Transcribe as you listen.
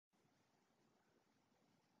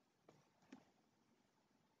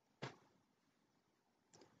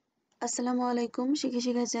আসসালামু আলাইকুম শিখি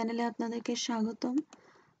শিখাই চ্যানেলে আপনাদেরকে স্বাগতম।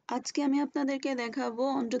 আজকে আমি আপনাদেরকে দেখাবো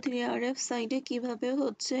on3rf সাইটে কিভাবে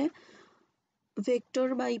ভেক্টর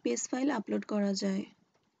বা ইপিএস ফাইল আপলোড করা যায়।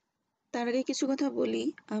 তার আগে কিছু কথা বলি,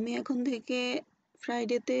 আমি এখন থেকে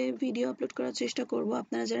ফ্রাইডেতে ভিডিও আপলোড করার চেষ্টা করব।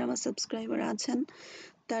 আপনারা যারা আমার সাবস্ক্রাইবার আছেন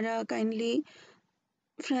তারা কাইন্ডলি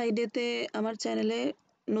ফ্রাইডেতে আমার চ্যানেলে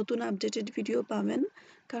নতুন আপডেটেড ভিডিও পাবেন,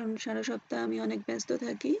 কারণ সারা সপ্তাহ আমি অনেক ব্যস্ত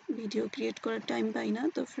থাকি, ভিডিও ক্রিয়েট করার টাইম পাই না।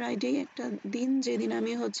 তো ফ্রাইডে একটা দিন যেদিন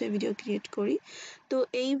আমি ভিডিও ক্রিয়েট করি। তো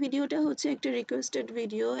এই ভিডিওটা একটা রিকোয়েস্টেড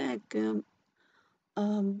ভিডিও। এক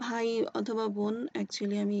ভাই অথবা বোন,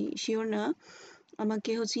 অ্যাকচুয়ালি আমি শিওর না,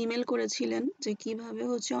 আমাকে ইমেল করেছিলেন যে কিভাবে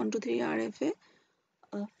on2rf এ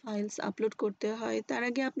ফাইলস আপলোড করতে হয়। তার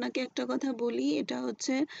আগে আপনাকে একটা কথা বলি, এটা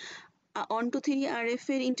on2rf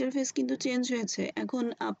এর ইন্টারফেস কিন্তু চেঞ্জ হয়েছে। এখন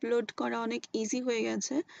আপলোড করা অনেক ইজি হয়ে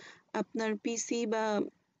গেছে। আপনার পিসি বা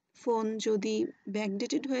ফোন যদি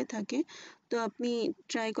ব্যাকডেটেড হয়ে থাকে তো আপনি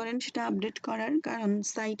ট্রাই করেন সেটা আপডেট করার, কারণ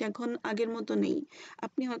সাইট এখন আগের মতো নেই।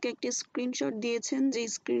 আপনি আমাকে একটি স্ক্রিনশট দিয়েছেন, যে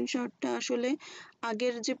স্ক্রিনশটটা আসলে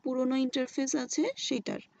আগের যে পুরনো ইন্টারফেস আছে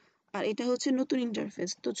সেটার, আর এটা নতুন ইন্টারফেস।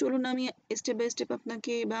 তো চলুন আমি স্টেপ বাই স্টেপ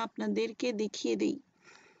আপনাকে বা আপনাদেরকে দেখিয়ে দিই।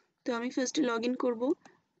 তো আমি ফার্স্টে লগ ইন করবো।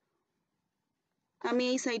 আমি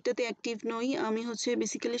এই সাইটটাতে অ্যাক্টিভ নই, আমি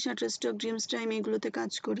বেসিক্যালি শাটারস্টক, ড্রিমস টাইম এগুলোতে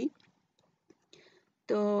কাজ করি,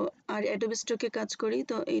 তো আর অ্যাডোবি স্টকে কাজ করি।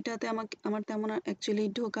 তো এইটাতে আমার তেমন অ্যাকচুয়ালি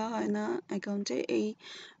ঢোকা হয় না অ্যাকাউন্টে। এই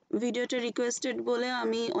ভিডিওটা রিকোয়েস্টেড বলে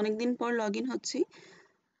আমি অনেকদিন পর লগ ইন হচ্ছি।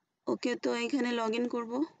 ওকে, তো এখানে লগ ইন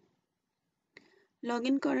করবো। লগ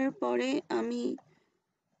ইন করার পরে আমি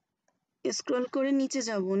স্ক্রল করে নিচে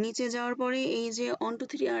যাব। নিচে যাওয়ার পরে এই যে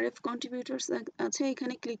on2rf কন্ট্রিবিউটরস আছে,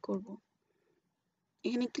 এখানে ক্লিক করব।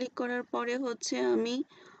 এখানে ক্লিক করার পরে আমি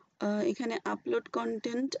এখানে আপলোড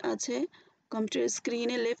কন্টেন্ট আছে, কম্পিউটার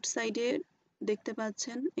স্ক্রিনে লেফট সাইডে দেখতে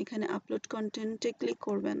পাচ্ছেন। এখানে আপলোড কন্টেন্টে ক্লিক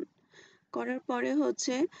করবেন। করার পরে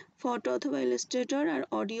ফটো অথবা ইলাস্ট্রেটর আর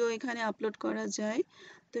অডিও এখানে আপলোড করা যায়।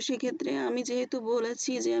 তো সেক্ষেত্রে আমি যেহেতু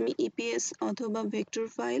বলেছি যে আমি ইপিএস অথবা ভেক্টর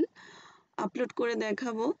ফাইল আপলোড করে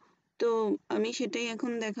দেখাবো, তো আমি সেটাই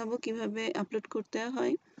এখন দেখাবো কিভাবে আপলোড করতে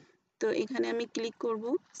হয়। তো এখানে আমি ক্লিক করব।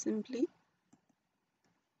 সিম্পলি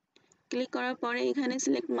ক্লিক করার পরে এখানে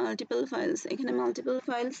সিলেক্ট মাল্টিপল ফাইলস, এখানে মাল্টিপল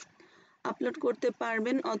ফাইলস আপলোড করতে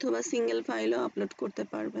পারবেন অথবা সিঙ্গেল ফাইলও আপলোড করতে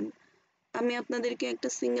পারবেন। আমি আপনাদেরকে একটা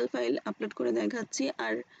সিঙ্গেল ফাইল আপলোড করে দেখাচ্ছি।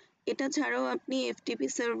 আর এটা ছাড়াও আপনি এফটিপি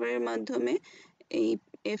সার্ভারের মাধ্যমে এই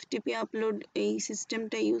এফটিপি আপলোড এই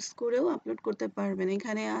সিস্টেমটা ইউজ করেও আপলোড করতে পারবেন।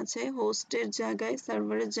 এখানে আছে হোস্টের জায়গায়,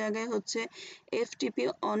 সার্ভারের জায়গায় ftp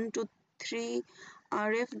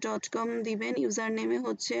on23rf.com দিবেন। ইউজার নেমে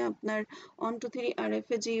আপনার on23rf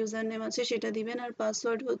এর যে ইউজার নেম আছে সেটা দিবেন, আর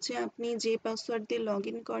পাসওয়ার্ড আপনি যে পাসওয়ার্ড দিয়ে লগ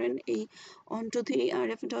ইন করেন এই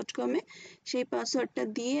on23rf.com এ, সেই পাসওয়ার্ডটা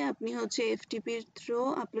দিয়ে আপনি এফটিপির থ্রু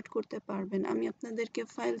আপলোড করতে পারবেন। আমি আপনাদেরকে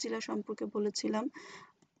ফাইল জিলা সম্পর্কে বলেছিলাম।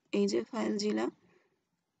 এই যে ফাইল জিলা,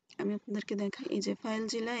 আমি আপনাদেরকে দেখাই। এই যে ফাইল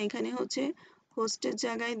জিলা, এখানে হোস্টের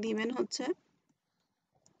জায়গায় দিবেন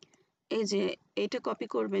এই যে এটা কপি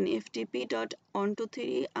করবেন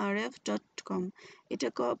ftp.on23rf.com, এটা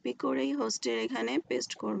কপি করেই হোস্টের এখানে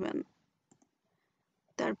পেস্ট করবেন।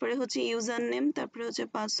 তারপরে ইউজার নেম, তারপরে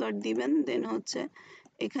পাসওয়ার্ড দিবেন, দেন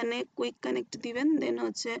এখানে কুইক কানেক্ট দিবেন, দেন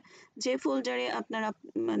যে ফোল্ডারে আপনার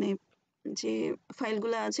মানে যে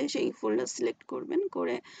ফাইলগুলো আছে সেই ফোল্ডার সিলেক্ট করবেন,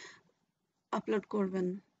 করে আপলোড করবেন।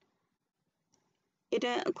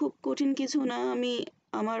 এটা খুব কঠিন কিছু না। আমি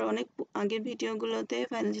আমার অনেক আগের ভিডিওগুলোতে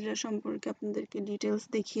ফাইলজিলা সম্পর্কে আপনাদেরকে ডিটেলস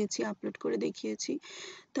দেখিয়েছি, আপলোড করে দেখিয়েছি।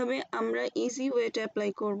 তবে আমরা ইজি ওয়েটা অ্যাপ্লাই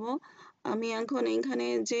করব। আমি এখন এখানে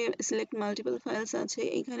যে সিলেক্ট মাল্টিপল ফাইলস আছে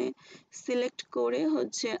এখানে সিলেক্ট করে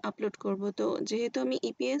আপলোড করব। তো যেহেতু আমি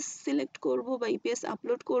ইপিএস সিলেক্ট করব বা ইপিএস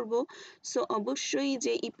আপলোড করব, সো অবশ্যই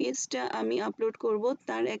যে ইপিএসটা আমি আপলোড করব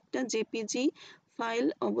তার একটা জেপিজি ফাইল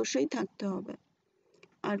অবশ্যই থাকতে হবে।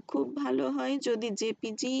 আর খুব ভালো হয় যদি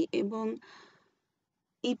জেপিজি এবং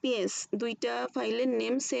ইপিএস দুইটা ফাইলের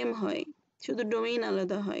নেম সেম হয়, শুধু ডোমেইন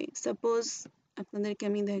আলাদা হয়। সাপোজ আপনাদেরকে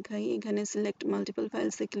আমি দেখাই, এখানে সিলেক্ট মাল্টিপল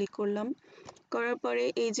ফাইলসে ক্লিক করলাম, করার পরে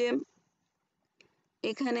এই যে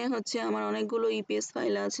এখানে আমার অনেকগুলো ইপিএস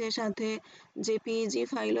ফাইল আছে, সাথে জেপিজি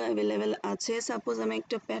ফাইলও অ্যাভেলেবেল আছে। সাপোজ আমি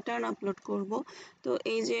একটা প্যাটার্ন আপলোড করব, তো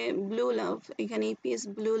এই যে ব্লু লাভ, এখানে ইপিএস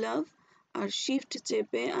ব্লু লাভ, আর শিফট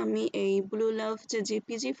চেপে আমি এই ব্লু লাভ যে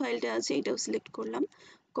জেপিজি ফাইলটা আছে এটাও সিলেক্ট করলাম।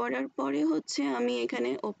 করার পরে আমি এখানে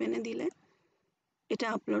ওপেনে দিলে এটা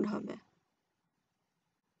আপলোড হবে।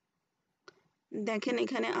 দেখেন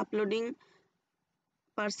এখানে আপলোডিং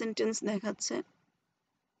পার্সেন্টেজ দেখাচ্ছে।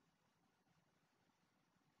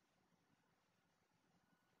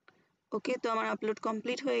 ওকে, তো আমার আপলোড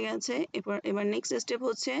কমপ্লিট হয়ে গেছে। এবার নেক্সট স্টেপ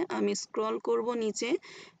হচ্ছে আমি স্ক্রল করব নিচে।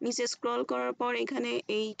 নিচে স্ক্রল করার পর এখানে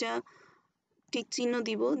এইটা টিক চিহ্ন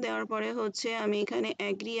দিব, দেওয়ার পরে হচ্ছে আমি এখানে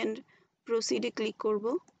অ্যাগ্রি অ্যান্ড প্রসিডে ক্লিক করব।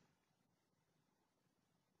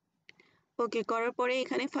 ওকে, করার পরে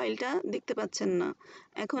এখানে ফাইলটা দেখতে পাচ্ছেন না।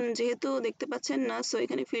 এখন যেহেতু দেখতে পাচ্ছেন না, সো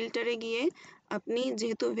এখানে ফিল্টারে গিয়ে আপনি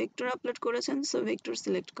যেহেতু ভেক্টর আপলোড করেছেন, সো ভেক্টর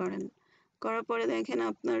সিলেক্ট করেন। করার পরে দেখেন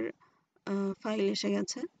আপনার ফাইল এসে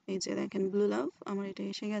গেছে। এই যে দেখেন ব্লু লাভ, আমার এটা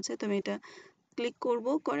এসে গেছে। তো আমি এটা ক্লিক করব।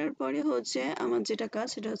 করার পরে হচ্ছে আমার যেটা কাজ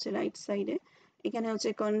সেটা হচ্ছে রাইট সাইডে এখানে হচ্ছে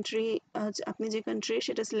কান্ট্রি, আপনি যে কান্ট্রি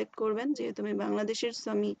সেটা সিলেক্ট করবেন। যেহেতু আমি বাংলাদেশের, সো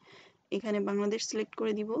আমি এখানে বাংলাদেশ সিলেক্ট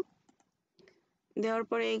করে দিব। দেওয়ার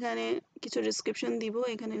পরে এখানে কিছু ডেসক্রিপশন দিব,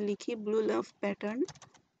 এখানে লিখি blue love pattern.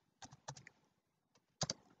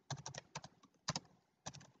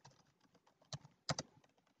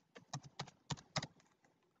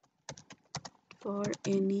 for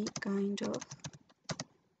any kind of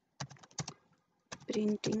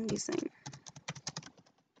printing design।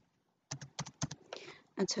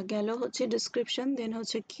 আচ্ছা, গেল হচ্ছে ডেসক্রিপশন, দেন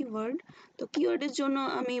হচ্ছে কিওয়ার্ড। তো কিওয়ার্ডের জন্য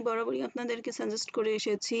আমি বরাবরই আপনাদেরকে সাজেস্ট করে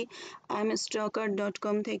এসেছি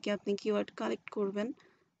imstalker.com থেকে আপনি কিওয়ার্ড কালেক্ট করবেন।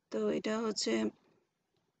 তো এটা হচ্ছে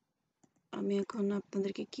আমি এখন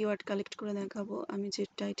আপনাদেরকে কিওয়ার্ড কালেক্ট করে দেখাবো। আমি যে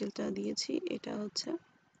টাইটেলটা দিয়েছি এটা হচ্ছে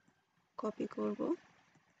কপি করব,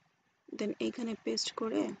 দেন এইখানে পেস্ট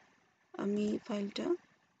করে আমি ফাইলটা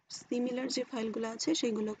সিমিলার যে ফাইলগুলো আছে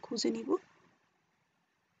সেগুলো খুঁজে নিব।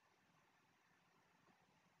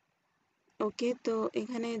 ওকে, তো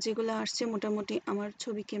এখানে যেগুলো আসছে মোটামুটি আমার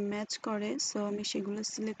ছবিকে ম্যাচ করে, সো আমি সেগুলো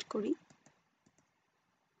সিলেক্ট করি।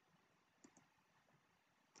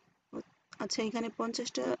 আচ্ছা, এখানে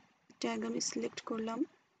 50টা ট্যাগ আমি সিলেক্ট করলাম।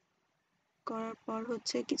 করার পর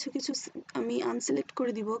হচ্ছে কিছু কিছু আমি আনসিলেক্ট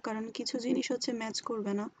করে দিব, কারণ কিছু জিনিস হচ্ছে ম্যাচ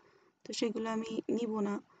করবে না, তো সেগুলো আমি নিব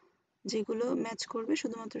না। যেগুলো ম্যাচ করবে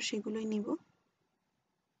শুধুমাত্র সেগুলোই নিব।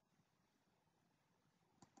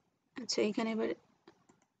 আচ্ছা, এখানে এবার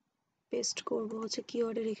পেস্ট করব হচ্ছে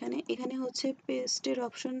কিওয়ার্ডের এখানে। এখানে হচ্ছে পেস্টের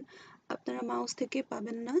অপশন আপনারা মাউস থেকে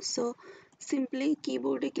পাবেন না, সো সিম্পলি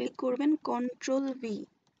কিবোর্ডে ক্লিক করবেন Ctrl+V।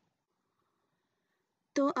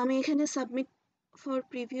 তো আমি এখানে submit for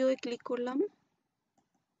preview A click করলাম।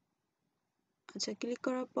 আচ্ছা, ক্লিক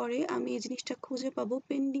করার পরে আমি এই জিনিসটা খুঁজে পাবো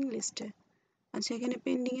পেন্ডিং লিস্টে। আচ্ছা, এখানে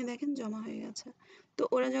পেন্ডিং এ দেখেন জমা হয়ে গেছে। তো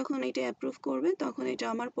ওরা যখন এটা অ্যাপ্রুভ করবে তখন এটা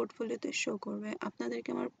আমার পোর্টফোলিওতে শো করবে। আপনাদেরকে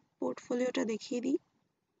আমার পোর্টফোলিওটা দেখিয়ে দিই।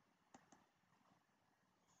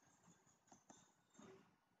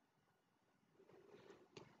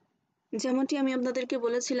 যেমনটি আমি আপনাদেরকে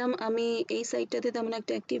বলেছিলাম, আমি এই সাইটটাতে তেমন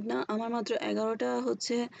একটা অ্যাক্টিভ না। আমার মাত্র 11টা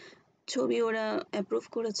হচ্ছে ছবি ওরা অ্যাপ্রুভ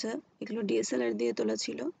করেছে। এগুলো ডিএসএলআর দিয়ে তোলা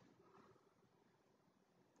ছিল।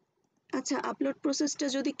 আচ্ছা, আপলোড প্রসেসটা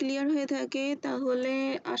যদি ক্লিয়ার হয়ে থাকে তাহলে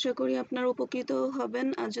আশা করি আপনারা উপকৃত হবেন।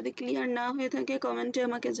 আর যদি ক্লিয়ার না হয়ে থাকে কমেন্টে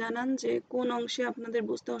আমাকে জানান যে কোন অংশে আপনাদের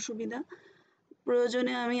বুঝতে অসুবিধা।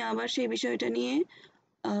 প্রয়োজনে আমি আবার সেই বিষয়টা নিয়ে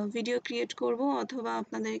ভিডিও ক্রিয়েট করব অথবা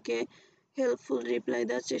আপনাদেরকে হেল্পফুল রিপ্লাই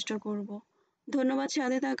দেওয়ার চেষ্টা করব। ধন্যবাদ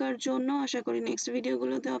সাথে থাকার জন্য। আশা করি নেক্সট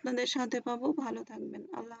ভিডিওগুলোতে আপনাদের সাথে পাবো। ভালো থাকবেন।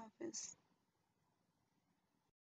 আল্লাহ হাফেজ।